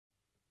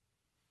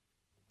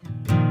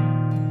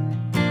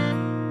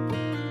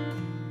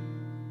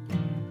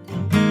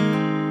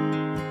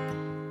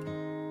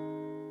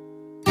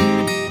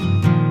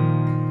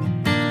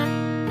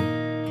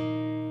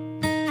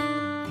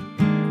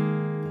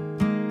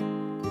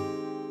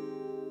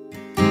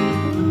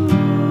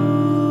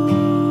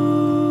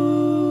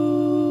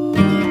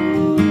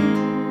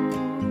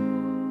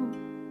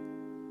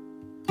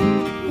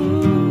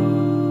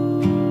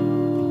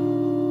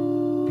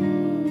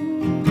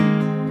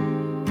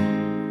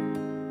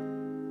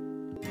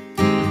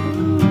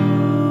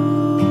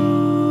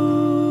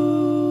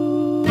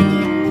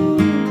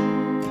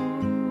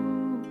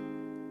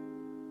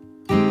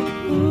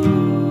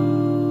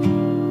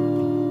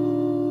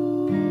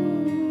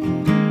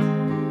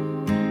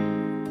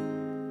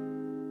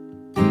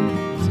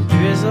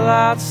drizzle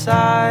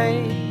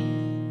outside,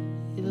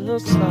 it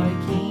looks like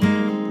England.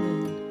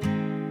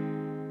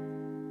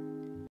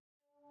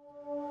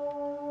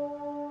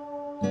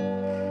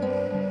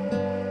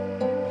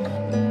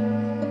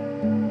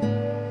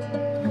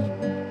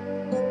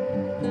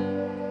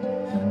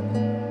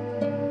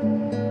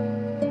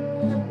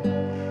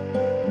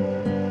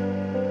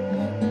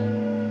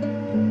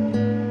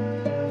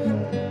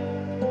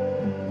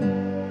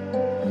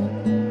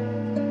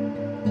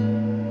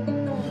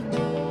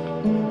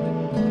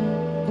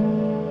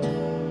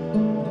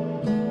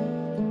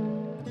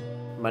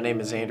 My name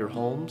is Andrew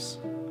Holmes.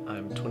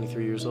 I'm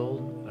 23 years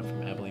old, and I'm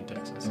from Abilene,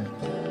 Texas.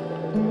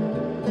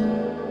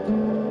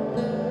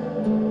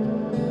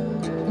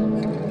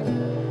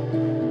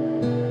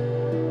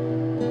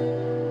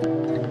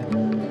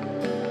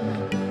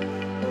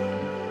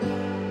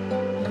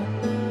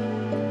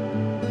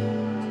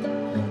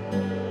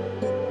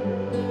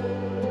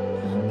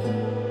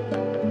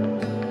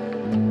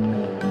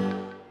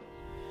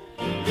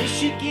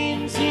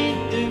 Michigan's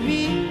in the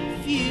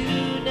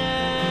review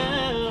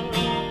now.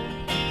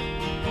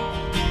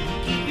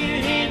 Keep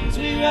your hands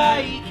where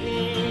I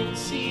can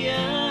see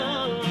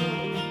 'em.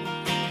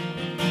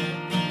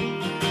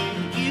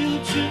 You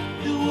took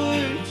the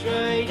words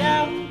right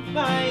out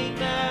my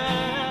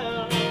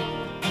mouth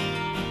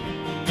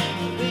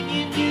when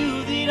you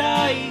knew that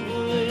I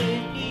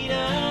would need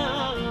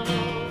 'em.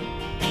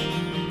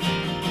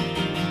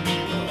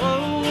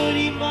 Oh, what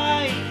am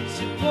I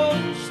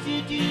supposed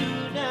to do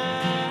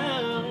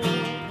now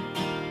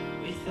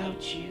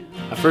without you?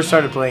 I first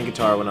started playing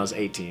guitar when I was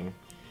 18.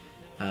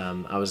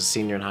 I was a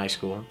senior in high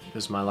school. It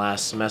was my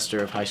last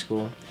semester of high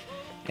school,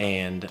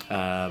 and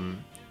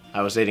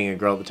I was dating a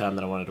girl at the time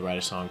that I wanted to write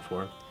a song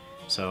for,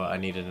 so I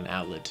needed an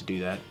outlet to do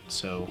that.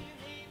 So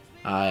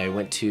I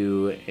went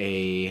to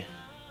a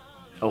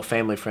old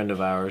family friend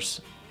of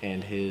ours,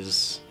 and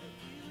his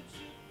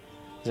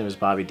name was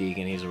Bobby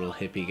Deegan. He's a real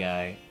hippie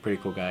guy,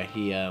 pretty cool guy.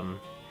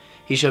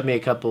 He showed me a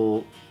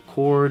couple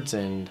chords,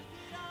 and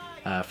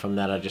from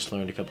that I just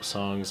learned a couple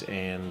songs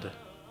and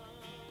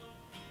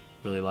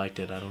really liked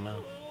it. I don't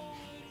know.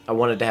 I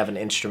wanted to have an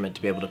instrument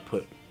to be able to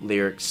put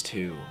lyrics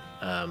to.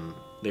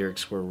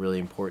 Lyrics were really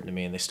important to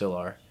me, and they still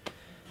are.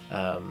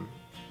 I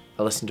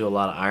listened to a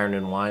lot of Iron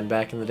and Wine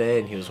back in the day,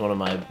 and he was one of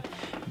my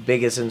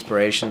biggest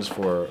inspirations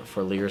for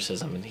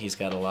lyricism. And he's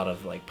got a lot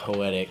of like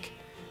poetic,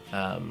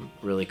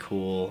 really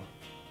cool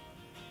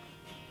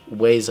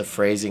ways of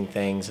phrasing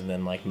things, and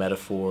then like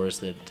metaphors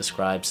that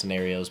describe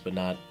scenarios, but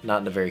not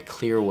in a very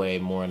clear way,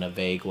 more in a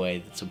vague way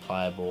that's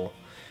applicable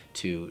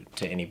to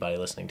anybody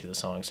listening to the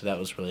song. So that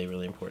was really,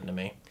 really important to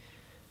me.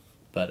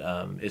 But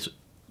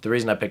the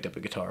reason I picked up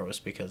a guitar was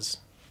because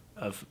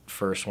of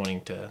first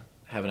wanting to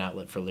have an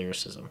outlet for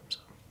lyricism. So.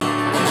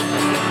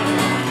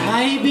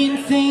 I've been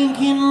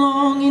thinking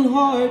long and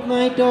hard,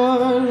 my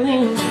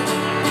darling,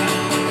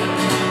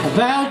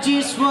 about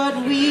just what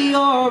we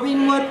are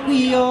and what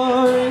we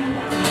are.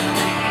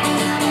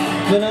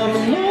 But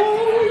I'm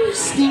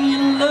lost in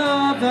your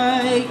love,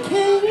 I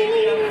can't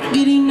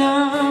get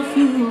enough.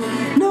 Who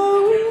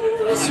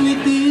knows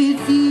what the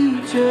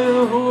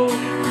future holds?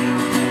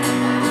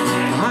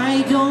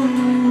 I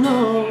don't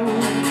know.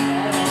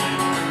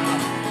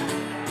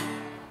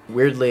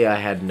 Weirdly, I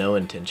had no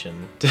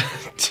intention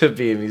to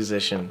be a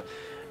musician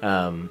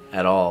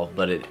at all,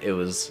 but it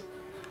was,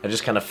 I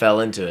just kind of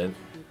fell into it.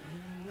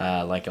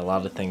 Like a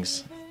lot of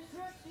things,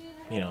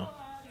 you know,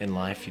 in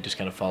life, you just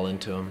kind of fall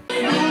into them.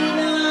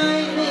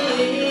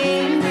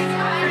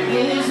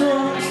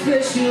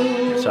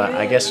 So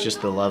I guess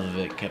just the love of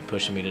it kept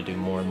pushing me to do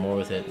more and more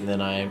with it. And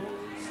then I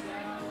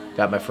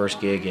got my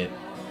first gig at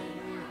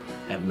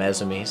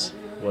Mezzanines.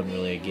 It wasn't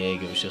really a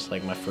gig, it was just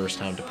like my first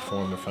time to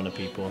perform in front of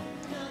people.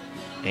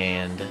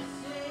 And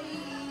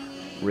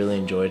really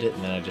enjoyed it,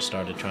 and then I just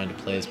started trying to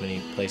play as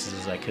many places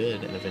as I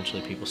could, and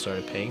eventually people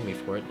started paying me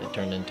for it, and it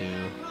turned into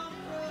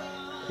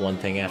one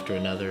thing after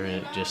another,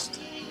 and it just,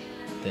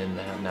 then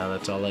now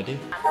that's all I do.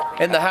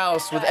 In the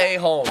house with A.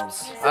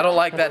 Holmes. I don't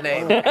like that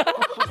name.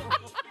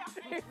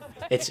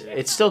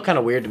 It's still kind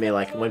of weird to me,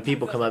 like when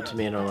people come up to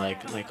me and are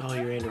like, oh,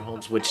 you're Andrew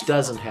Holmes, which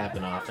doesn't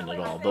happen often at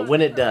all, but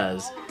when it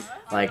does,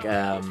 like,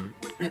 I'm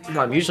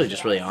usually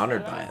just really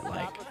honored by it,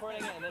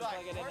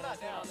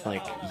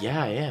 like,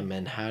 yeah, I am,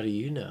 and how do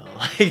you know?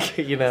 Like,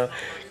 you know,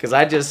 because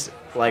I just,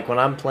 like, when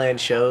I'm playing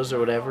shows or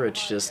whatever,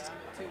 it's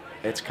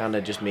kind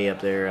of just me up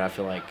there. I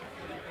feel like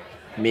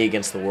me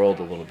against the world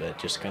a little bit,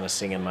 just kind of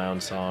singing my own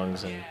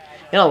songs. And, you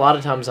know, a lot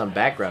of times I'm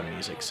background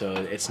music, so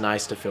it's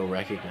nice to feel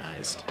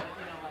recognized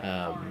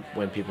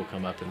when people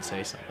come up and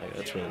say something.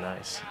 That's really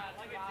nice.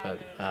 But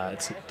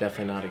it's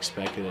definitely not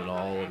expected at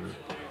all, and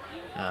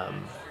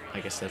I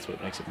guess that's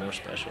what makes it more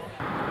special.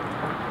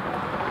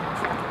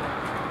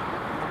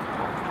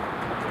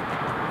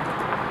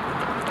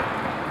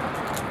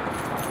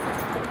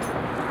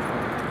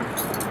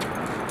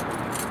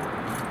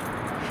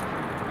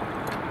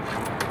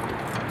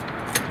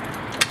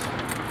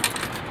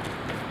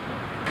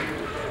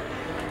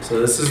 So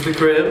this is the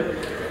crib.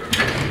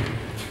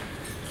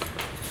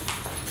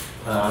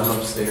 I'm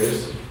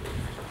upstairs.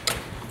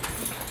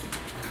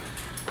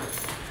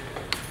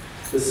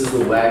 This is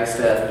the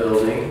Wagstaff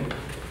building.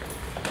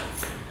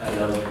 I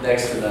know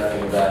next to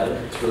nothing about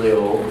it. It's really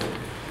old.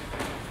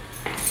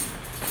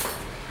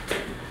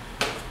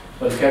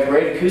 But it's got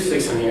great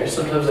acoustics in here.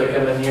 Sometimes I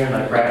come in here and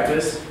I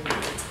practice,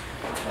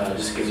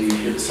 just because you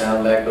hear the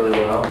sound back really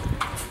well.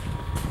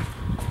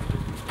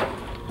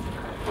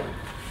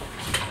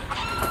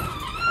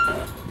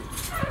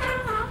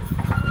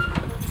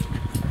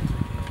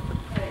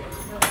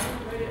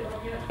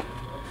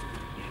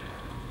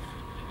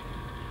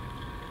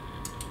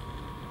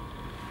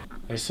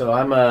 Okay, so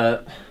I'm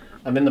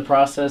in the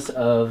process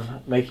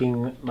of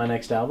making my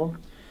next album.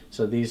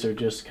 So these are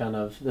just kind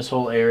of, this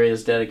whole area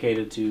is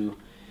dedicated to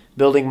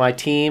building my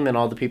team and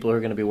all the people who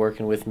are going to be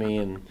working with me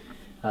and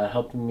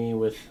helping me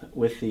with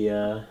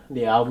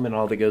the album and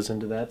all that goes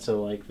into that.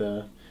 So like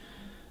the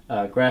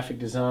graphic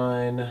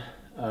design,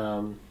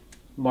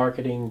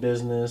 marketing,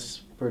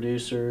 business,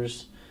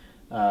 producers,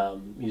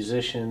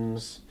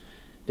 musicians,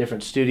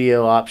 different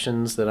studio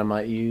options that I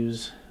might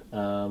use,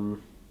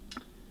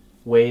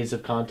 ways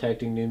of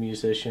contacting new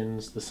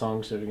musicians, the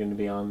songs that are going to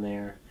be on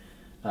there,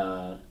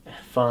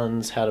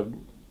 funds, how to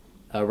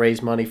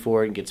raise money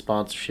for it and get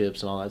sponsorships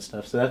and all that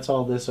stuff. So that's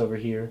all this over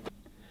here.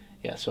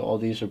 Yeah, so all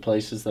these are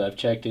places that I've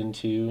checked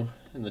into,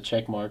 and the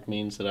check mark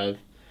means that I've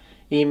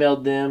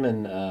emailed them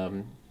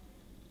and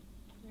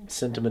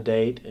sent them a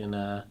date and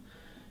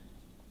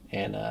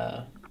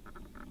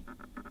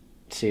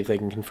see if they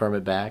can confirm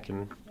it back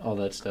and all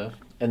that stuff.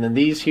 And then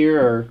these here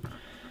are,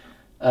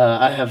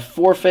 I have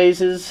 4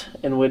 phases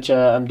in which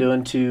I'm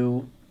doing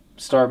to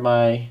start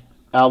my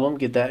album,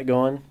 get that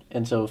going.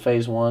 And so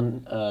phase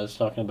 1 is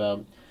talking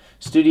about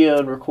studio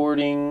and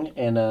recording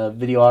and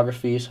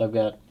videography. So I've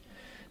got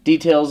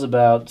details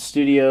about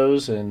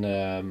studios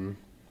and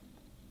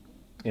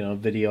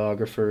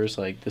videographers,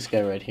 like this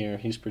guy right here.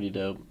 He's pretty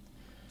dope.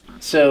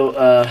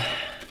 So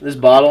this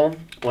bottle,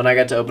 when I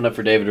got to open up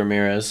for David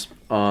Ramirez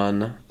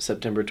on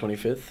September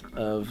 25th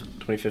of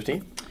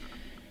 2015,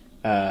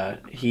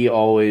 he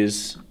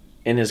always,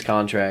 in his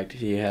contract,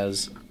 he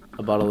has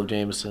a bottle of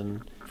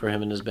Jameson for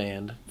him and his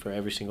band for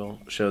every single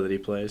show that he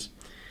plays.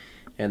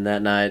 And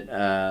that night,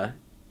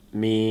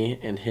 me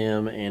and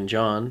him and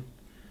John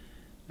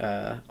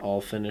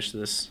all finished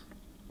this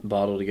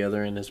bottle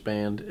together in his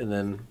band, and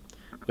then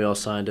we all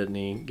signed it and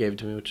he gave it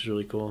to me, which is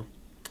really cool.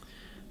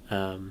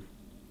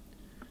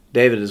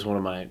 David is one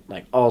of my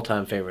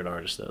all-time favorite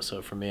artists, though,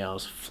 so for me I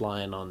was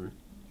flying on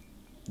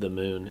the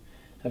moon.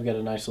 I've got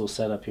a nice little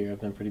setup here. I've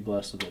been pretty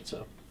blessed with it,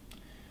 so.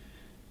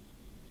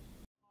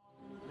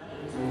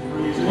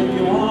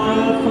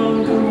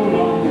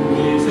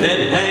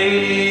 Said,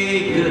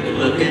 hey, good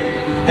looking,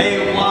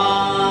 hey,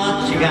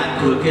 what you got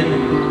cooking?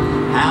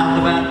 How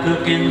about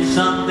cooking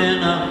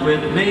something up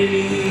with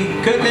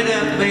me? Cook it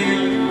up,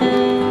 baby.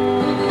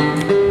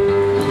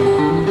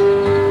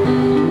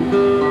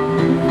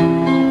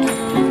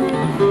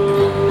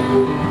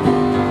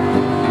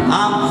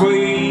 I'm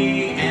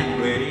free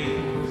and ready.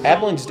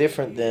 Abilene's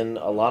different than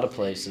a lot of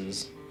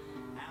places,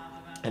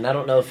 and I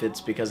don't know if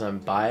it's because I'm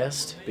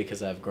biased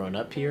because I've grown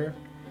up here,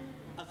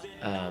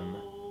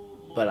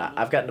 but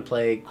I've gotten to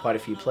play quite a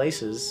few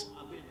places,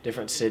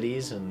 different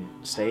cities and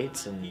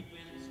states, and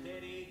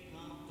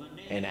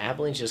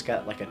Abilene's just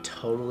got like a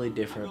totally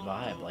different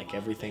vibe. Like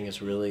everything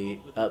is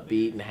really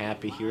upbeat and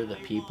happy here. The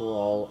people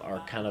all are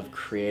kind of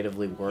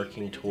creatively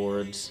working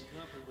towards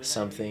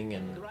something,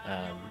 and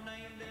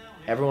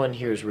everyone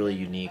here is really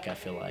unique, I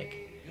feel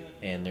like,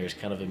 and there's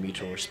kind of a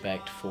mutual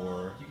respect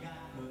for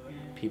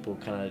people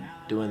kind of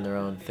doing their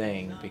own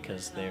thing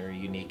because they're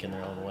unique in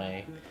their own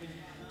way.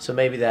 So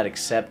maybe that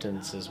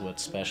acceptance is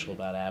what's special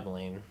about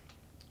Abilene.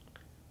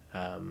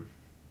 But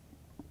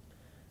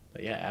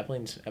yeah,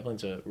 Abilene's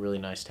a really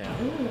nice town.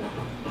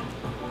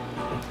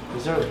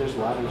 There's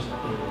ladders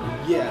up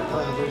here.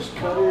 Yeah, there's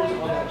cutters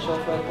on that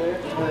shelf right there,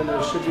 and then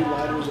there should be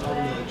ladders on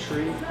the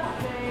tree.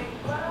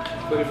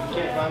 But if you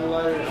can't find a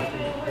ladder, I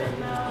can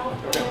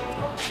grab it.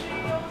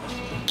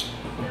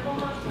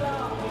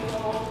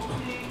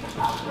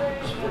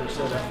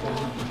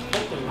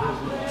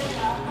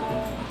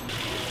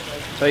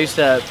 So I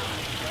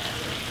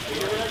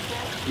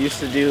used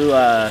to do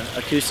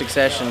acoustic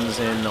sessions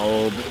in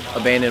old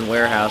abandoned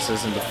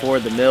warehouses, and before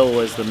the mill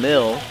was the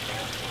mill,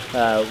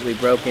 we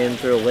broke in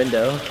through a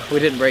window. We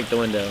didn't break the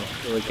window.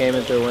 We came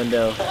in through a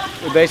window.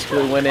 We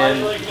basically went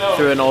in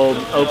through an old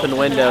open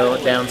window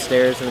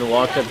downstairs and then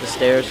walked up the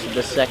stairs to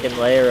the second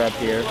layer up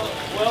here,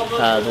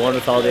 the one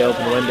with all the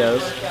open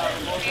windows.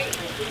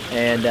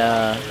 And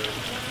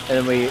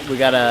then we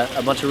got a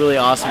bunch of really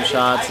awesome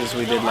shots as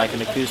we did like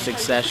an acoustic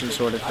session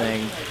sort of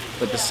thing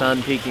with the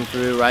sun peeking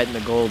through right in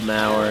the golden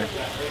hour.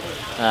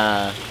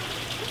 And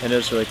it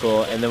was really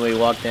cool. And then we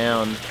walked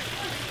down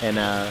and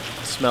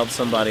smelled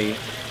somebody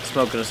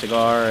smoking a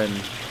cigar, and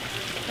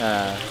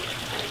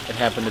it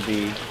happened to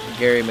be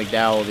Gary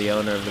McDowell, the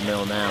owner of the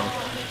mill now.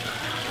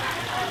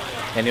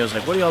 And he was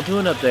like, "What are y'all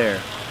doing up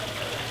there?"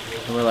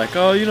 And we're like,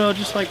 "Oh,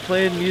 just like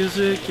playing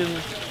music."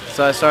 And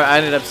so I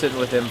ended up sitting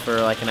with him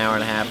for like an hour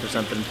and a half or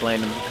something,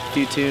 playing a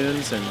few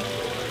tunes, and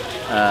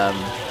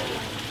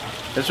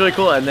It's really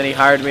cool. And then he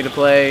hired me to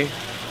play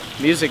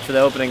music for the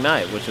opening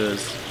night, which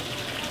was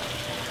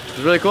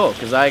really cool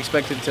because I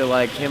expected to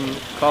like him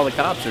call the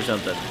cops or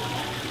something,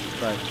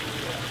 but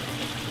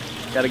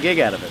got a gig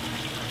out of it.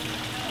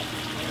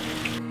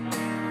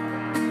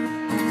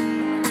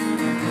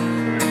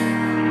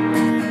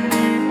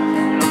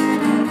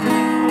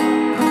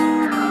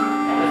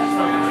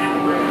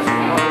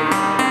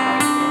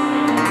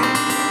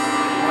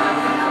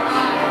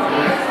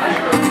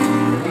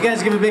 You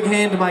guys give a big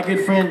hand to my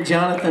good friend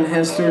Jonathan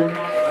Hester.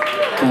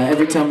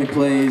 Every time he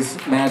plays,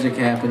 magic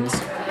happens.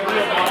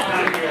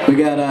 We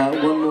got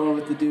one more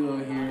with the duo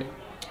here.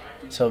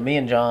 So me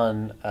and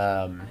John,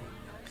 I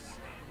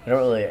don't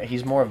really.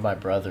 He's more of my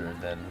brother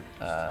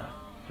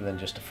than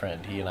just a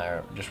friend. He and I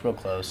are just real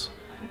close.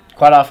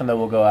 Quite often though,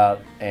 we'll go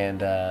out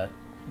and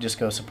just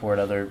go support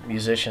other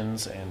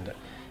musicians, and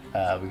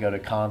we go to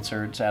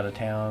concerts out of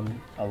town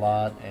a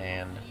lot,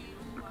 and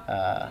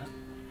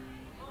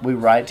we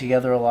write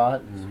together a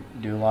lot and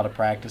do a lot of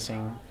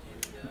practicing.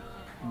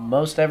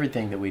 Most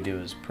everything that we do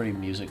is pretty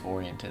music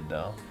oriented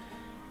though.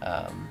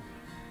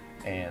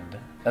 And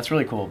that's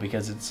really cool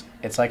because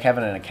it's like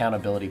having an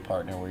accountability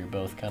partner where you're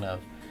both kind of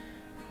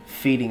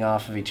feeding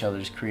off of each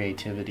other's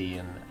creativity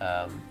and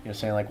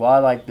saying like, well, I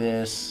like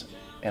this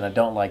and I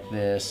don't like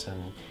this,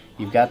 and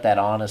you've got that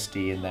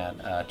honesty and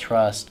that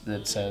trust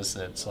that says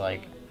that it's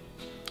like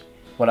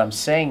what I'm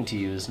saying to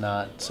you is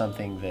not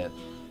something that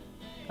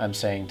I'm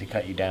saying to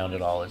cut you down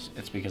at all.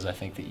 It's because I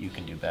think that you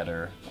can do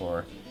better,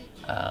 or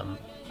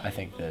I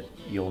think that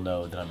you'll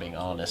know that I'm being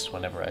honest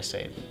whenever I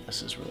say that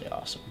this is really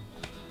awesome.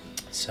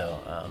 So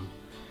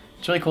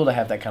it's really cool to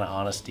have that kind of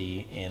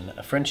honesty in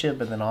a friendship,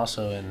 but then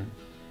also in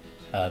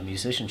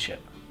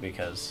musicianship,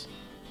 because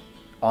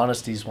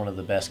honesty is one of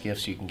the best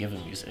gifts you can give a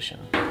musician.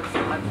 But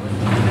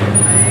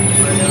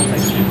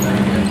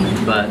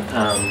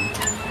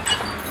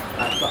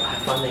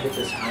I finally hit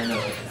this high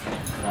note.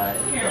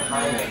 The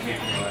high note hit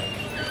me like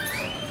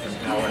an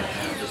hour and a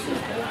half just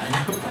with that.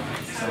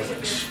 So I was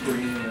like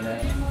screaming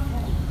at it.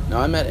 No,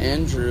 I met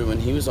Andrew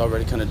and he was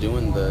already kind of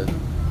doing the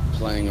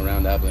playing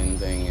around Abilene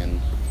thing,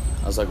 and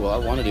I was like, well, I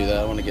want to do that.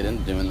 I want to get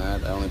into doing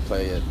that. I only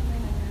play at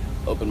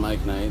open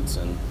mic nights,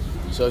 and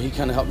so he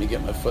kind of helped me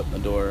get my foot in the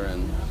door,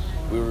 and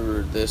we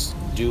were this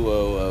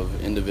duo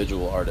of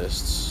individual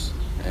artists,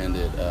 and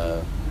it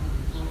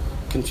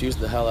confused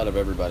the hell out of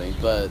everybody,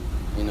 but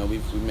you know,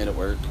 we've made it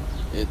work.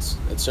 It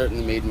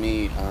certainly made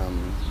me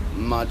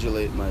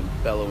modulate my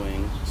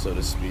bellowing, so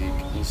to speak.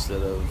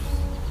 Instead of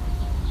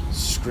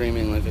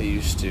screaming like I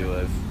used to,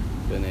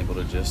 I've been able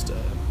to just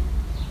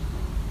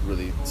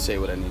really say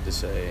what I need to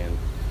say, and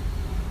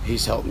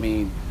he's helped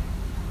me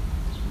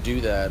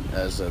do that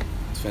as a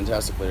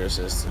fantastic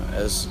lyricist,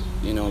 as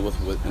you know,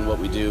 in what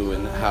we do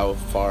and how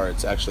far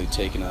it's actually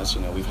taken us.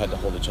 You know, we've had to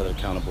hold each other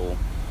accountable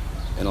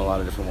in a lot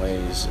of different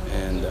ways,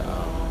 and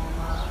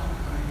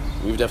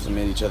we've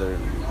definitely made each other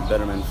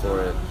better men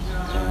for it,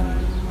 and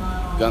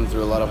gone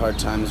through a lot of hard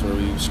times where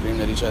we've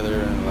screamed at each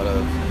other, and a lot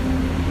of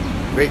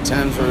great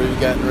times where we've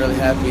gotten really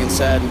happy and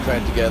sad and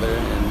cried together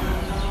and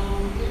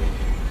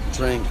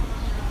drank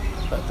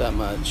about that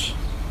much.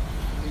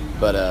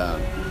 But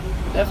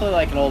definitely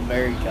like an old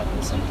married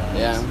couple sometimes.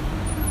 Yeah,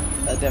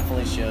 that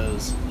definitely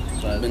shows.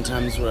 But been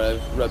times where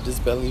I've rubbed his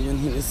belly when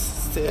he was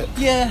sick.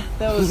 Yeah,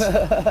 that was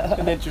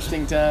an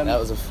interesting time. That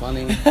was a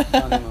funny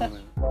moment.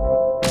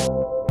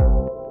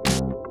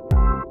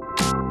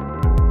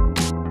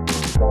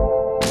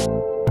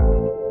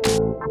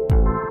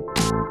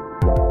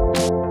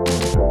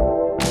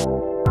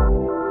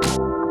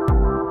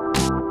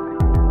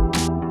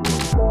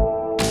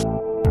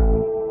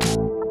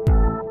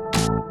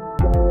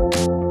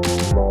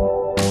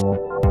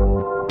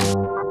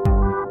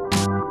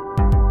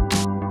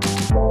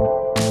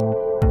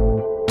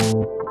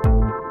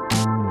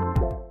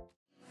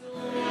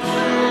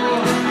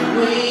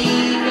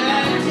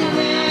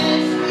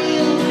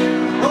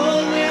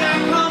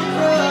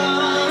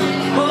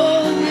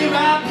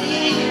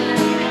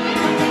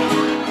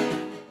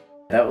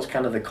 That was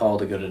kind of the call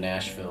to go to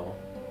Nashville,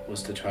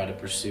 was to try to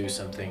pursue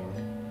something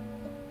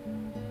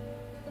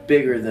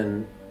bigger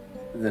than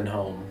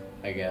home,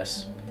 I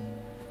guess.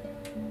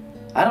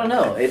 I don't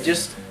know,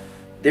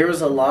 there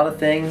was a lot of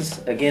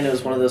things. Again, it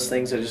was one of those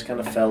things I just kind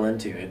of fell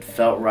into. It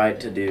felt right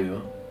to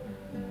do,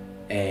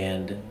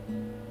 and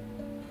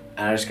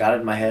I just got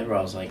it in my head where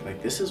I was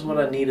like this is what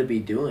I need to be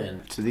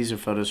doing. So these are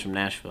photos from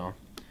Nashville.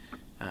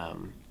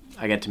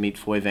 I got to meet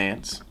Foy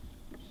Vance.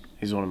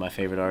 He's one of my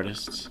favorite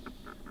artists.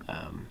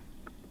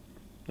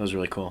 That was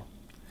really cool.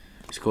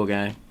 He's a cool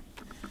guy.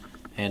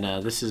 And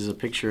this is a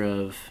picture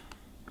of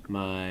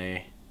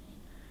my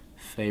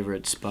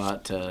favorite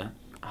spot to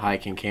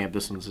hike and camp.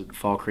 This one's at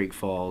Fall Creek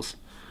Falls.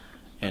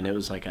 And it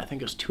was like, I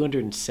think it was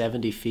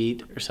 270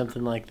 feet or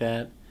something like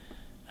that,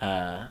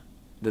 that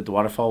the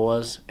waterfall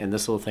was. And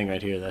this little thing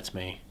right here, that's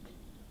me.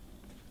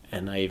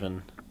 And I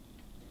even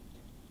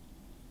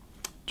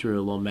drew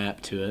a little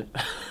map to it.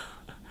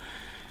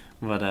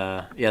 But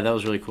yeah, that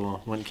was really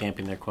cool. Went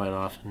camping there quite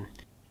often.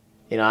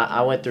 You know,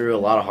 I went through a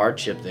lot of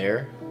hardship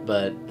there,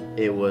 but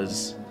it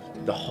was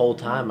the whole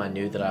time I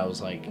knew that I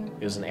was like,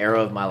 it was an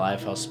era of my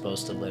life I was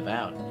supposed to live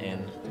out.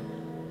 And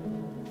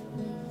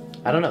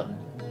I don't know.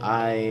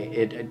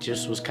 It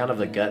just was kind of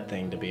a gut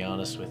thing, to be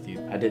honest with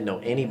you. I didn't know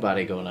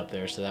anybody going up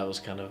there, so that was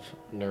kind of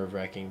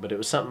nerve-wracking. But it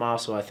was something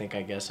also I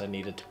guess I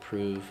needed to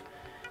prove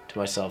to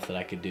myself that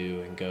I could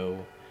do, and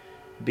go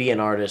be an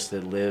artist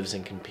that lives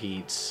and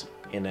competes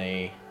in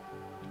a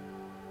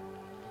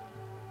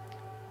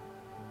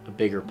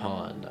bigger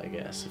pond, I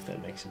guess, if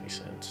that makes any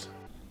sense.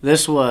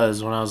 This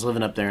was when I was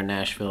living up there in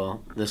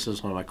Nashville. This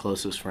is one of my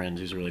closest friends.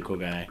 He's a really cool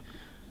guy.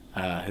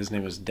 His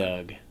name is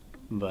Doug,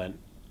 but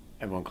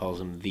everyone calls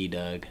him the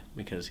Doug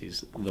because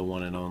he's the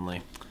one and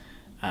only.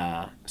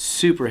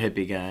 Super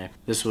hippie guy.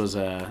 This was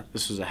a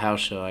house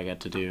show I got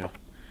to do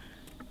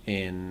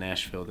in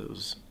Nashville that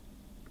was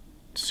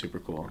super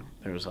cool.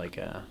 There was like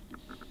a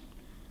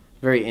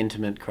very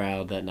intimate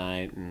crowd that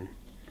night, and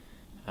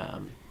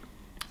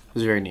it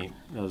was very neat.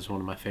 That was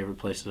one of my favorite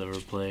places I've ever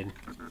played.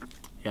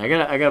 Yeah,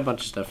 I got a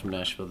bunch of stuff from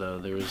Nashville though.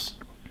 There was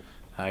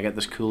I got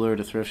this cooler at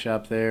a thrift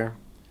shop there,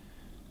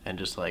 and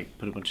just like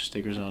put a bunch of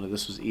stickers on it.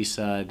 This was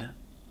Eastside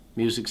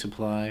Music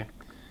Supply,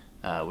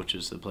 which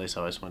is the place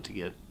I always went to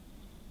get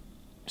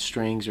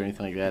strings or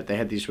anything like that. They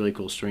had these really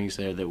cool strings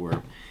there that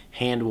were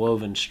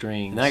hand-woven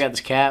strings. And then I got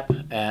this cap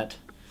at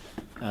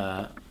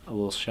a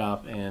little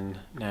shop in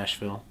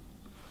Nashville.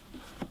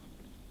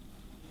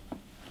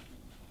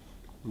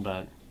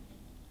 But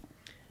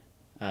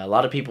a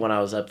lot of people when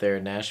I was up there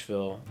in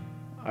Nashville,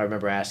 I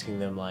remember asking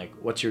them, like,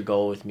 what's your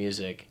goal with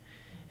music?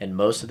 And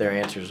most of their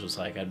answers was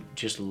like, I'd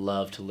just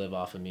love to live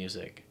off of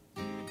music.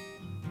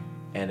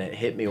 And it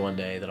hit me one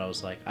day that I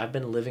was like, I've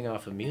been living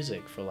off of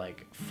music for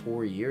like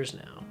 4 years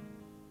now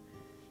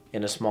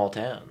in a small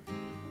town.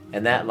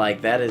 And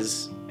that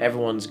is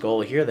everyone's goal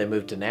here. They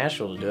moved to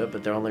Nashville to do it,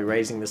 but they're only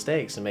raising the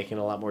stakes and making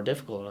it a lot more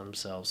difficult on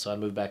themselves. So I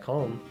moved back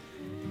home,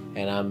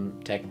 and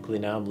I'm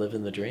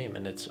living the dream,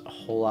 and it's a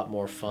whole lot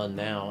more fun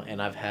now.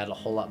 And I've had a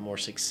whole lot more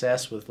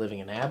success with living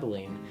in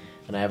Abilene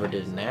than I ever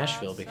did in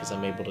Nashville, because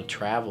I'm able to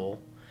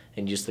travel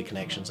and use the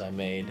connections I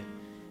made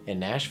in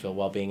Nashville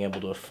while being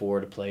able to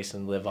afford a place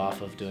and live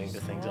off of doing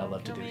the things I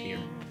love to do here.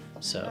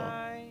 So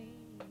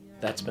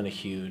that's been a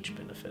huge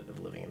benefit of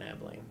living in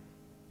Abilene.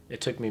 It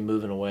took me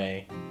moving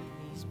away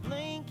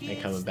and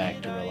coming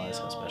back to realize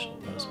how special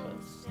it was,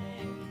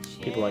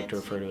 but people like to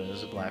refer to it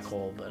as a black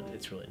hole, but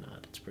it's really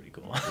not. It's pretty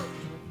cool.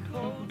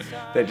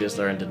 They just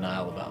are in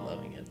denial about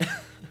loving it.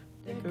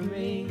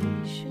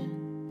 Decoration.